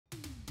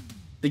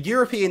The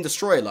European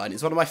destroyer line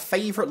is one of my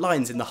favourite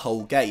lines in the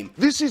whole game.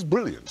 This is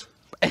brilliant,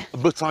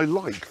 but I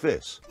like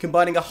this.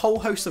 Combining a whole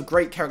host of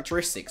great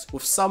characteristics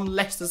with some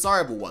less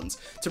desirable ones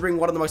to bring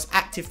one of the most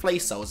active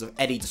playstyles of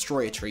any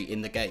destroyer tree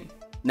in the game.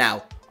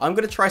 Now, I'm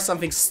going to try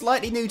something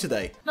slightly new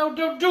today. No,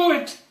 don't do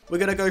it! We're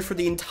going to go through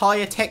the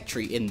entire tech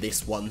tree in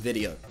this one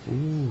video.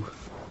 Ooh,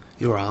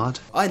 you're hard.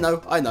 I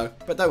know,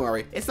 but don't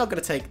worry, it's not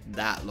going to take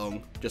that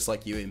long, just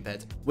like you in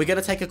bed. We're going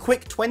to take a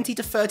quick 20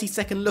 to 30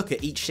 second look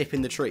at each ship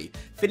in the tree,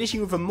 finishing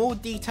with a more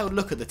detailed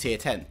look at the tier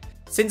 10.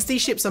 Since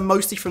these ships are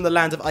mostly from the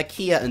land of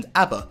IKEA and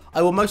ABBA,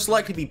 I will most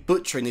likely be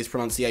butchering these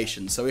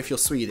pronunciations, so if you're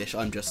Swedish,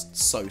 I'm just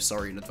so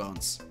sorry in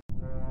advance.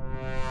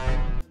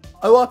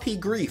 ORP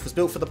Grief was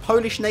built for the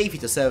Polish Navy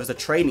to serve as a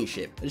training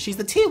ship, and she's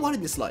the tier 1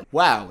 in this line.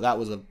 Wow, that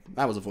was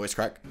a voice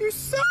crack. You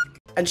suck!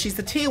 And she's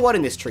the tier 1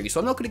 in this tree, so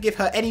I'm not going to give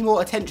her any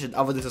more attention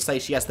other than to say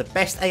she has the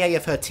best AA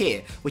of her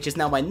tier, which is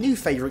now my new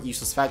favourite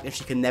useless fact if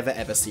she can never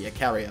ever see a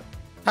carrier.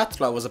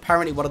 Tatla was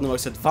apparently one of the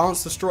most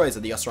advanced destroyers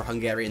of the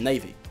Austro-Hungarian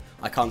Navy.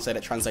 I can't say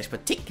that translates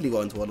particularly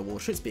well into World of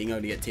Warships, being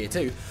only at tier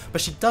 2,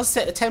 but she does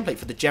set a template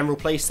for the general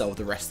playstyle of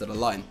the rest of the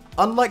line.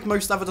 Unlike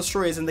most other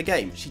destroyers in the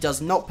game, she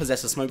does not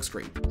possess a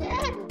smokescreen.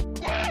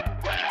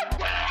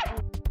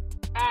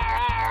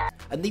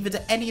 And neither do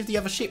any of the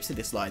other ships in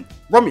this line.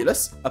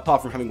 Romulus,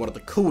 apart from having one of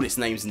the coolest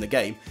names in the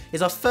game,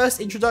 is our first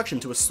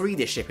introduction to a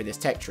Swedish ship in this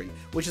tech tree,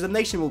 which is a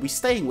nation we'll be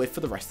staying with for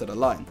the rest of the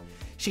line.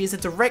 She is a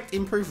direct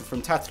improvement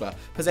from Tatla,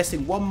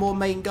 possessing 1 more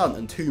main gun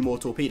and 2 more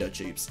torpedo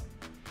tubes.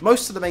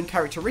 Most of the main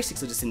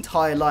characteristics of this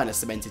entire line are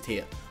cemented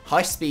here.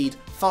 High speed,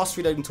 fast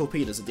reloading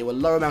torpedoes that deal a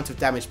low amount of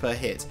damage per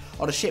hit,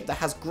 on a ship that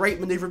has great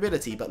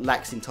manoeuvrability but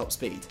lacks in top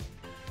speed.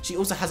 She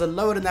also has a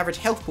lower than average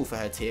health pool for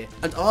her tier,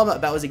 and armour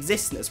about as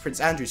existent as Prince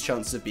Andrew's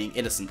chances of being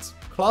innocent.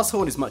 Class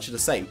Horn is much of the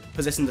same,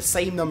 possessing the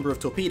same number of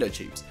torpedo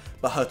tubes,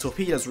 but her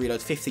torpedoes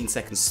reload 15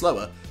 seconds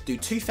slower, do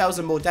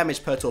 2,000 more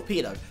damage per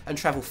torpedo, and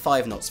travel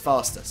 5 knots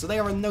faster, so they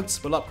are a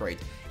noticeable upgrade,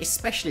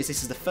 especially as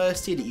this is the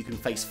first tier that you can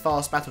face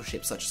fast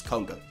battleships such as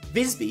Congo.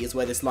 Visby is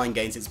where this line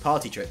gains its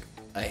party trick,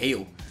 a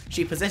heal.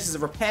 She possesses a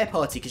repair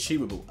party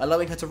consumable,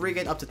 allowing her to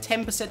regain up to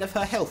 10% of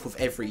her health with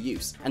every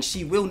use, and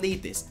she will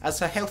need this, as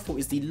her health pool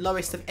is the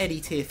lowest of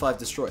any tier 5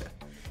 destroyer.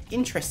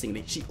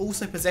 Interestingly, she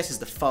also possesses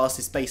the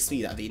fastest base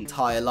speed out of the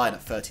entire line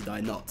at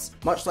 39 knots.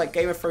 Much like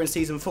Game of Thrones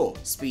Season 4,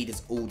 speed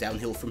is all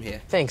downhill from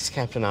here. Thanks,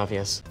 Captain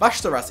Obvious.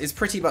 Vashtaras is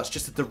pretty much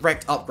just a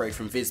direct upgrade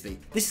from Visby.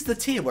 This is the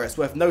tier where it's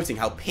worth noting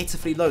how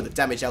pitifully low the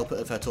damage output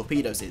of her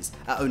torpedoes is.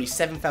 At only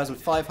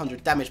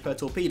 7,500 damage per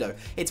torpedo,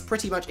 it's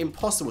pretty much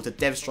impossible to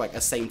dev strike a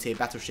same tier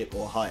battleship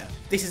or higher.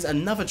 This is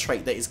another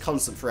trait that is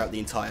constant throughout the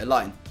entire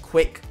line.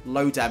 Quick,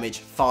 low damage,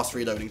 fast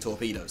reloading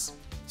torpedoes.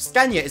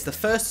 Scania is the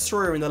first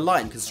destroyer in the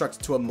line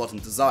constructed to a modern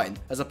design,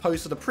 as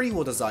opposed to the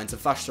pre-war designs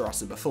of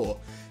Vashtaras and before.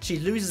 She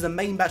loses the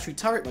main battery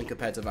turret when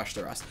compared to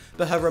Vashtaras,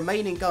 but her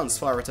remaining guns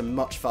fire at a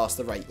much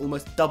faster rate,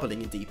 almost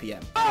doubling in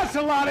DPM. That's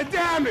a lot of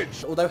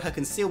damage! Although her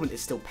concealment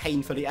is still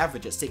painfully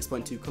average at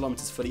 6.2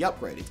 km fully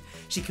upgraded,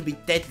 she can be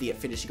deadly at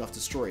finishing off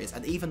destroyers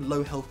and even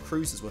low health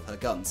cruisers with her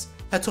guns.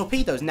 Her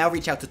torpedoes now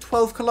reach out to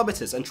 12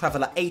 km and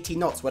travel at 80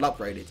 knots when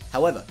upgraded.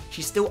 However,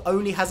 she still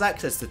only has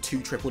access to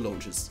 2 triple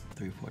launchers.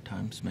 3 or 4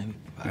 times, maybe.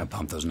 I gotta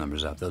pump those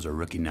numbers up. Those are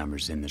rookie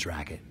numbers in this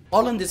racket.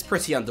 Halland is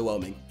pretty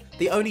underwhelming.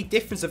 The only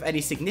difference of any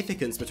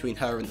significance between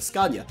her and the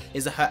Scania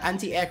is that her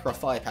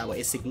anti-aircraft firepower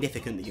is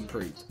significantly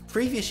improved.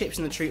 Previous ships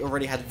in the tree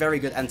already had very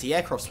good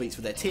anti-aircraft suites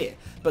for their tier,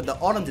 but the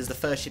Halland is the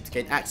first ship to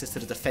gain access to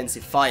the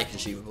defensive fire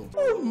consumable.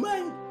 Oh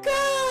my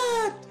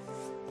god!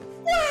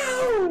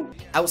 Wow!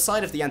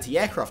 Outside of the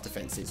anti-aircraft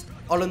defences,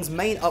 Halland's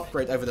main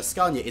upgrade over the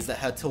Scania is that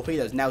her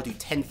torpedoes now do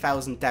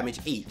 10,000 damage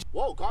each.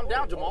 Whoa, calm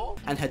down, Jamal.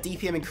 And her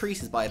DPM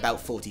increases by about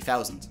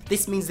 40,000.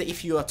 This means that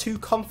if you are too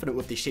confident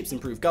with this ship's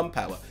improved gun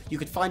power, you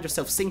could find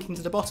yourself sinking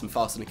to the bottom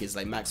faster than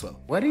Ghislaine Maxwell.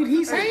 What did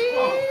he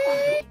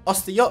say?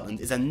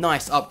 Osterjotland is a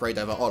nice upgrade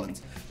over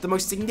Halland. The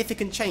most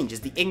significant change is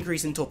the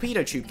increase in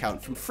torpedo tube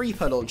count from 3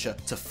 per launcher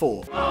to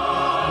 4.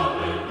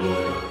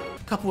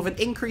 Coupled with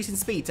an increase in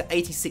speed to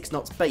 86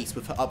 knots base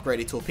with her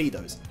upgraded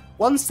torpedoes.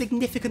 One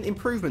significant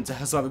improvement to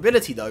her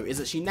survivability though is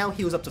that she now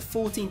heals up to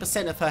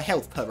 14% of her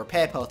health per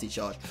repair party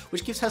charge,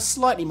 which gives her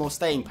slightly more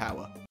staying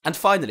power. And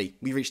finally,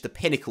 we reach the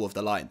pinnacle of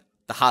the line,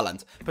 the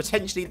Halland,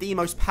 potentially the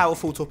most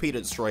powerful torpedo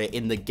destroyer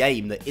in the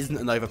game that isn't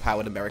an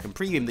overpowered American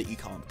premium that you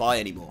can't buy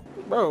anymore.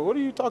 Bro, what are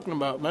you talking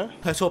about, man?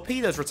 Her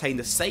torpedoes retain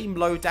the same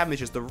low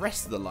damage as the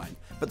rest of the line,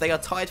 but they are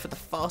tied for the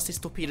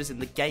fastest torpedoes in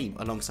the game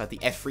alongside the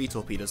F3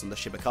 torpedoes on the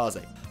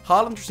Shibakaze.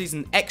 Halland receives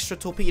an extra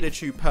torpedo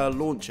tube per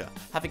launcher,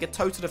 having a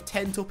total of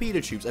 10 torpedo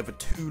tubes over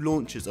 2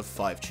 launchers of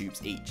 5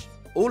 tubes each.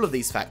 All of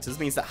these factors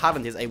means that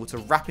Halland is able to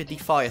rapidly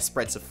fire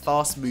spreads of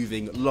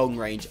fast-moving,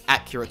 long-range,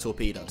 accurate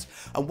torpedoes.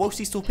 And whilst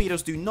these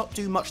torpedoes do not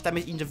do much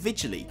damage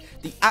individually,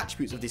 the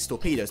attributes of these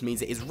torpedoes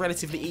means it is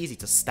relatively easy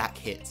to stack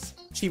hits.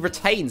 She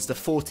retains the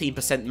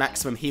 14%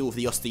 maximum heal of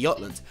the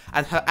Östergötland,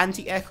 and her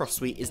anti-aircraft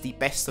suite is the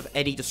best of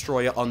any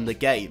destroyer on the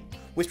game,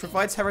 which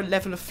provides her a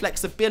level of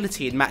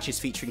flexibility in matches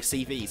featuring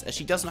CVs, as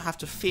she does not have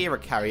to fear a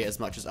carrier as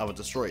much as other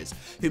destroyers,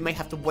 who may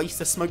have to waste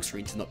their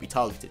smokescreen to not be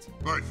targeted.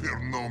 I fear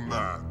no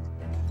man,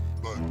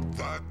 but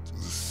that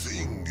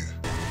thing,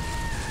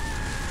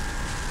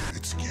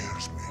 it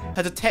scares me.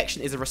 Her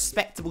detection is a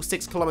respectable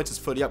 6 kilometers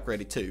fully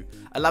upgraded too,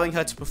 allowing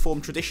her to perform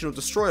traditional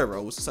destroyer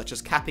roles such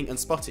as capping and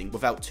spotting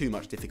without too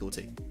much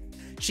difficulty.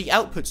 She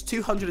outputs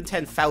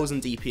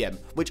 210,000 DPM,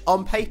 which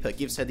on paper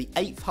gives her the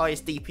 8th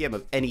highest DPM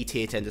of any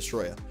tier 10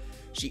 destroyer.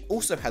 She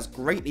also has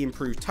greatly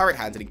improved turret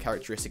handling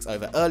characteristics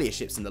over earlier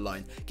ships in the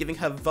line, giving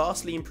her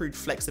vastly improved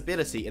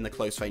flexibility in the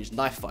close range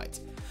knife fight,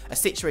 a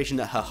situation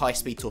that her high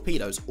speed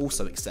torpedoes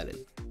also excel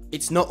in.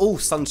 It's not all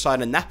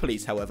sunshine and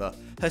Napolis, however.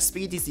 Her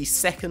speed is the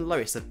second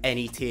lowest of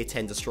any tier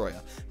 10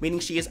 destroyer, meaning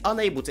she is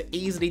unable to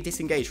easily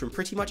disengage from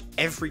pretty much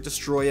every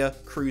destroyer,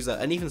 cruiser,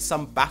 and even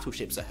some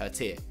battleships at her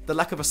tier. The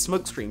lack of a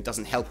smokescreen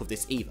doesn't help with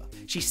this either.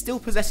 She still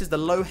possesses the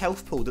low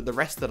health pool that the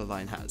rest of the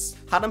line has.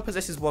 Halland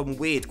possesses one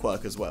weird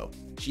quirk as well.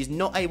 She's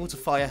not able to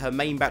fire her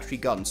main battery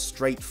gun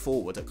straight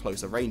forward at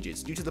closer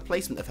ranges due to the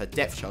placement of her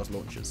depth charge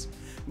launchers,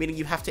 meaning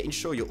you have to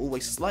ensure you're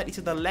always slightly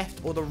to the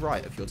left or the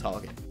right of your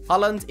target.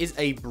 Halland is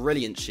a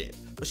brilliant ship,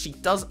 but she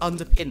does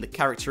underpin the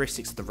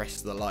characteristics of the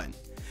rest of the line.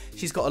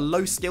 She's got a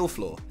low skill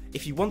floor.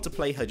 If you want to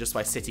play her just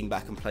by sitting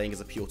back and playing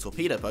as a pure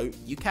torpedo boat,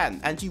 you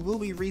can, and you will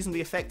be reasonably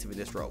effective in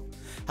this role.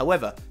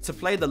 However, to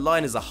play the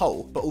line as a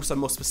whole, but also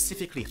more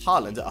specifically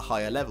Halland at a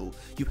higher level,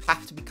 you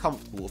have to be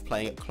comfortable with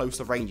playing at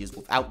closer ranges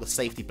without the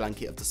safety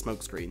blanket of the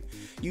smokescreen,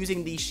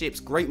 using these ships'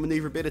 great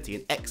manoeuvrability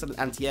and excellent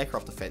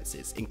anti-aircraft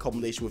defences in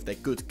combination with their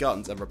good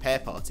guns and repair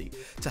party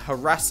to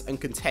harass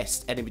and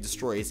contest enemy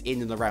destroyers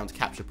in and around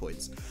capture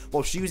points,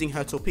 whilst using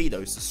her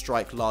torpedoes to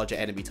strike larger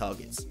enemy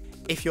targets.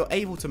 If you're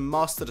able to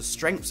master the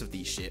strengths of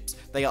these ships,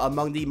 they are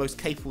among the most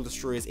capable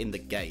destroyers in the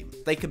game.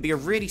 They can be a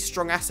really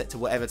strong asset to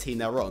whatever team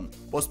they're on,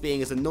 whilst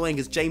being as annoying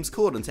as James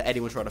Corden to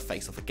anyone trying to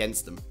face off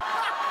against them.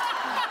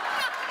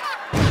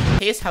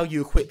 Here's how you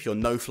equip your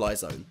no-fly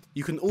zone.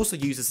 You can also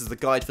use this as the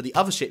guide for the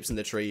other ships in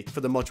the tree for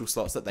the module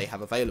slots that they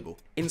have available.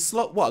 In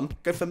slot 1,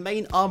 go for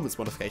main armaments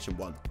modification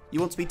 1. You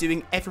want to be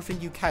doing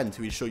everything you can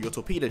to ensure your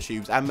torpedo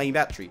tubes and main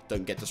battery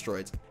don't get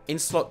destroyed. In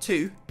slot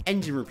 2,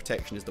 engine room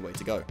protection is the way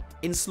to go.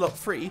 In slot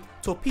 3,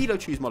 torpedo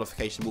tubes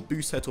modification will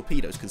boost her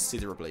torpedoes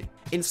considerably.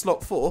 In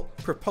slot 4,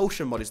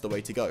 propulsion mod is the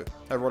way to go.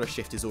 Her rudder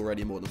shift is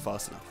already more than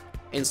fast enough.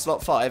 In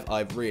slot 5,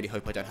 I really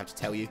hope I don't have to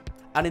tell you.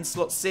 And in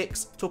slot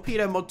 6,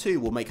 Torpedo Mod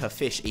 2 will make her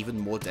fish even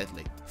more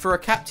deadly. For a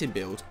captain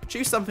build,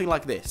 choose something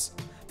like this.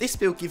 This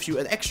build gives you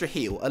an extra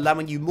heal,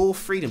 allowing you more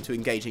freedom to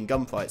engage in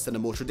gunfights than a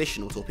more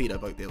traditional torpedo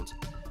boat build.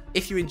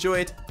 If you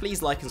enjoyed,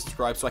 please like and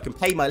subscribe so I can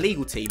pay my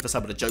legal team for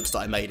some of the jokes that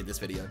I made in this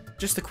video.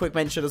 Just a quick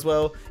mention as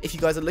well, if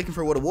you guys are looking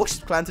for a World of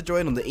Warships clan to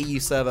join on the EU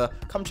server,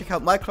 come check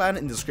out my clan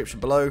in the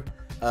description below.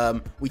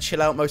 We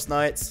chill out most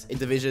nights in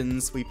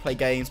divisions, we play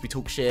games, we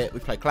talk shit, we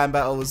play clan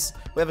battles,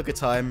 we have a good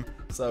time.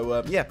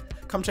 So yeah,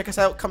 come check us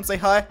out, come say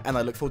hi, and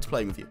I look forward to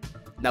playing with you.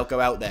 Now go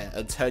out there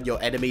and turn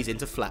your enemies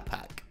into flat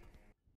pack.